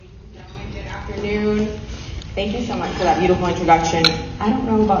afternoon. Thank you so much for that beautiful introduction. I don't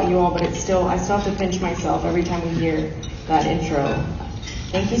know about you all, but I still have to pinch myself every time we hear that intro.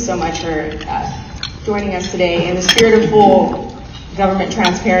 Thank you so much for joining us today. In the spirit of full government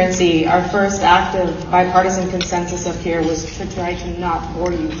transparency, our first act of bipartisan consensus up here was to try to not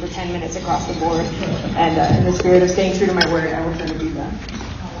bore you for 10 minutes across the board. And in the spirit of staying true to my word, I will try to do that.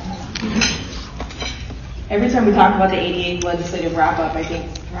 Every time we talk about the 88th legislative wrap-up,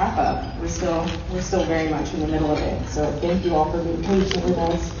 we're still very much in the middle of it. So thank you all for being patient with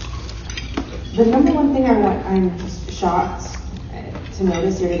us. The number one thing I'm just shocked to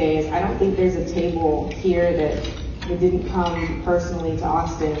notice here today is I don't think there's a table here that didn't come personally to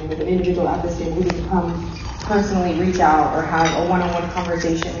Austin with an individual at this table who didn't come personally reach out or have a one-on-one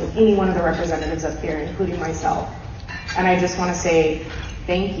conversation with any one of the representatives up here, including myself. And I just want to say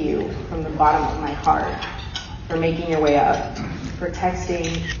thank you from the bottom of my heart for making your way up, for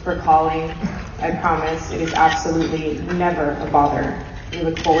texting, for calling. I promise it is absolutely never a bother. We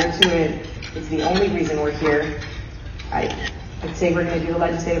look forward to it. It's the only reason we're here. I'd say we're going to do a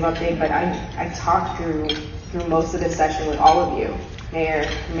legislative update, but I talked through most of this session with all of you, mayor,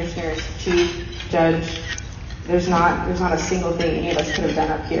 commissioners, chief, judge. There's not a single thing any of us could have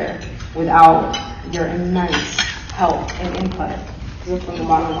done up here without your immense help and input. So from the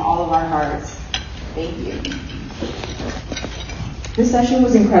bottom of all of our hearts, thank you. This session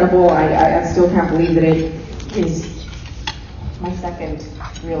was incredible. I still can't believe that it is my second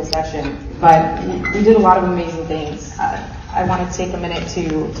real session, but we did a lot of amazing things. I want to take a minute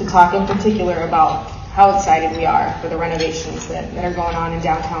to talk in particular about how excited we are for the renovations that are going on in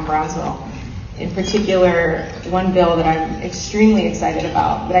downtown Brownsville. In particular, one bill that I'm extremely excited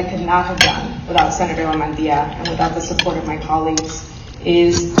about that I could not have done without Senator Lamantia and without the support of my colleagues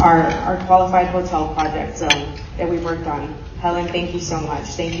is our qualified hotel project zone that we worked on. Helen, thank you so much.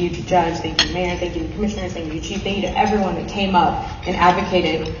 Thank you to Judge, thank you Mayor, thank you to Commissioners, thank you Chief, thank you to everyone that came up and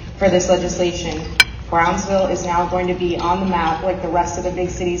advocated for this legislation. Brownsville is now going to be on the map like the rest of the big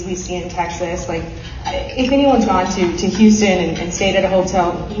cities we see in Texas. Like, if anyone's gone to Houston and stayed at a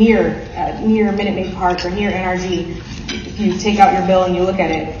hotel near Minute Maid Park or near NRG, if you take out your bill and you look at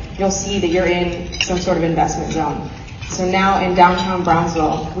it, you'll see that you're in some sort of investment zone. So now in downtown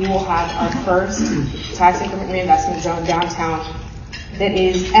Brownsville, we will have our first tax increment reinvestment zone downtown that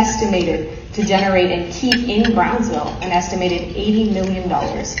is estimated to generate and keep in Brownsville an estimated $80 million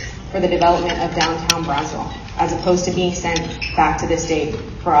for the development of downtown Brownsville, as opposed to being sent back to the state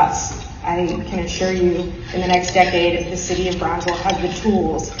for us. I can assure you in the next decade, the city of Brownsville has the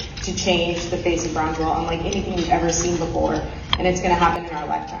tools to change the face of Brownsville unlike anything we've ever seen before, and it's going to happen in our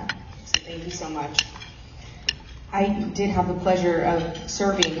lifetime. So thank you so much. I did have the pleasure of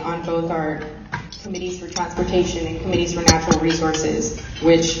serving on both our committees for transportation and committees for natural resources,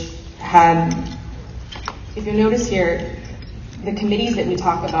 which had, if you notice here, the committees that we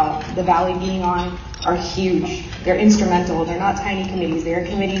talk about, the Valley being on, are huge. They're instrumental. They're not tiny committees. They are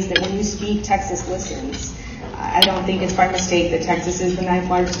committees that when you speak, Texas listens. I don't think it's by mistake that Texas is the 9th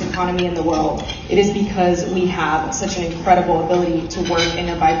largest economy in the world. It is because we have such an incredible ability to work in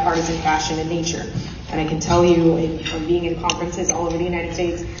a bipartisan fashion in nature. And I can tell you, from being in conferences all over the United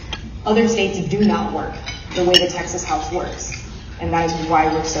States, other states do not work the way the Texas House works. And that is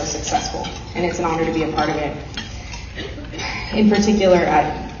why we're so successful. And it's an honor to be a part of it. In particular,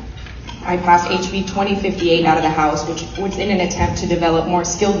 I passed HB 2058 out of the House, which was in an attempt to develop more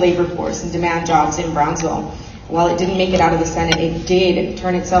skilled labor force and demand jobs in Brownsville. While it didn't make it out of the Senate, it did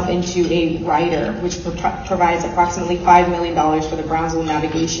turn itself into a rider, which provides approximately $5 million for the Brownsville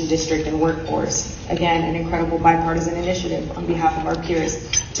Navigation District and workforce. Again, an incredible bipartisan initiative on behalf of our peers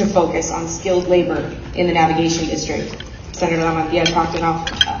to focus on skilled labor in the Navigation District. Senator Lamantia talked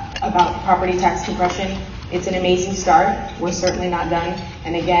about property tax compression. It's an amazing start. We're certainly not done.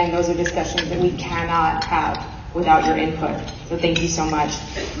 And again, those are discussions that we cannot have without your input. So thank you so much.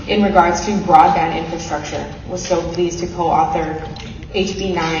 In regards to broadband infrastructure, we're so pleased to co-author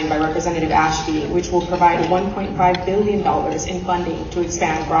HB 9 by Representative Ashby, which will provide $1.5 billion in funding to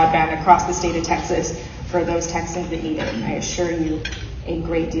expand broadband across the state of Texas for those Texans that need it. I assure you a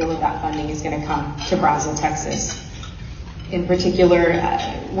great deal of that funding is going to come to Brownsville, Texas. In particular,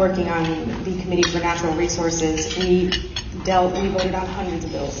 working on the Committee for Natural Resources, we voted on hundreds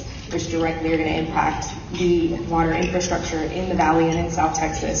of bills which directly are going to impact the water infrastructure in the Valley and in South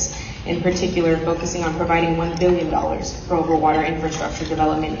Texas. In particular, focusing on providing $1 billion for overwater infrastructure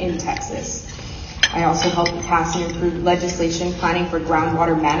development in Texas. I also helped pass and improve legislation planning for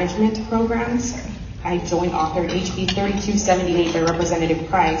groundwater management programs. I joint authored HB 3278 by Representative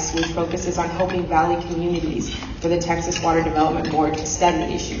Price, which focuses on helping Valley communities for the Texas Water Development Board to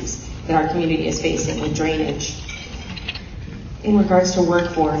study issues that our community is facing with drainage. In regards to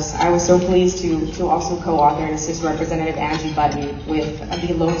workforce, I was so pleased to also co-author and assist Representative Angie Button with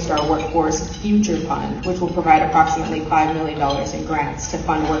the Lone Star Workforce Future Fund, which will provide approximately $5 million in grants to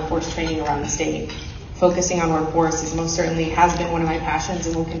fund workforce training around the state. Focusing on workforce is most certainly has been one of my passions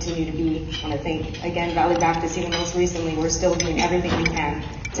and will continue to be. I want to thank, again, Valley Baptist. Even most recently, we're still doing everything we can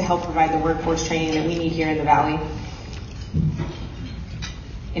to help provide the workforce training that we need here in the Valley.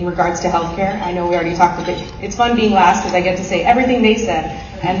 In regards to healthcare, I know we already talked a bit. It's fun being last because I get to say everything they said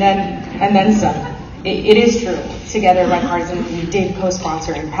and then some. It is true. Together, bipartisan, we did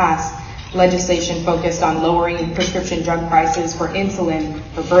co-sponsor and pass legislation focused on lowering prescription drug prices for insulin,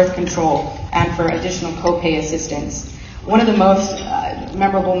 for birth control, and for additional copay assistance. One of the most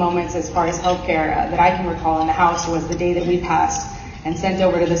memorable moments as far as healthcare that I can recall in the House was the day that we passed and sent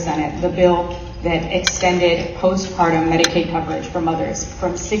over to the Senate the bill that extended postpartum Medicaid coverage for mothers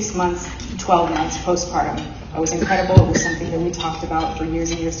from 6 months to 12 months postpartum. It was incredible. It was something that we talked about for years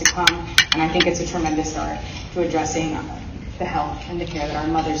and years to come, and I think it's a tremendous start to addressing the health and the care that our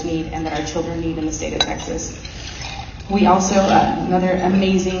mothers need and that our children need in the state of Texas. We also, another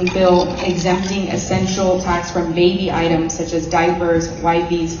amazing bill exempting essential tax from baby items such as diapers,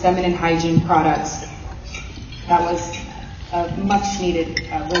 wipes, feminine hygiene products. That was a much needed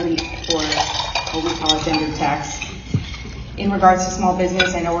relief for what we call a gender tax. In regards to small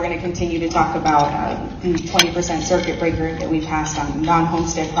business, I know we're going to continue to talk about the 20% circuit breaker that we passed on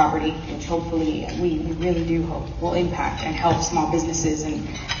non-homestead property, which hopefully we really do hope will impact and help small businesses and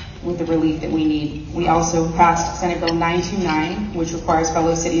with the relief that we need. We also passed Senate Bill 929, which requires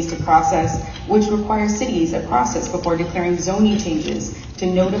fellow cities a process before declaring zoning changes to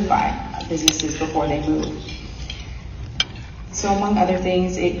notify businesses before they move. So among other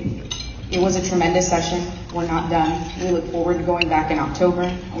things, it was a tremendous session. We're not done. We look forward to going back in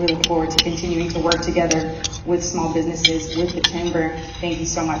October. We look forward to continuing to work together with small businesses, with the Chamber. Thank you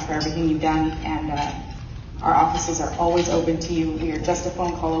so much for everything you've done, and our offices are always open to you. We are just a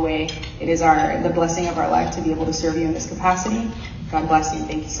phone call away. It is the blessing of our life to be able to serve you in this capacity. God bless you.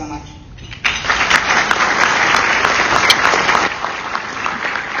 Thank you so much.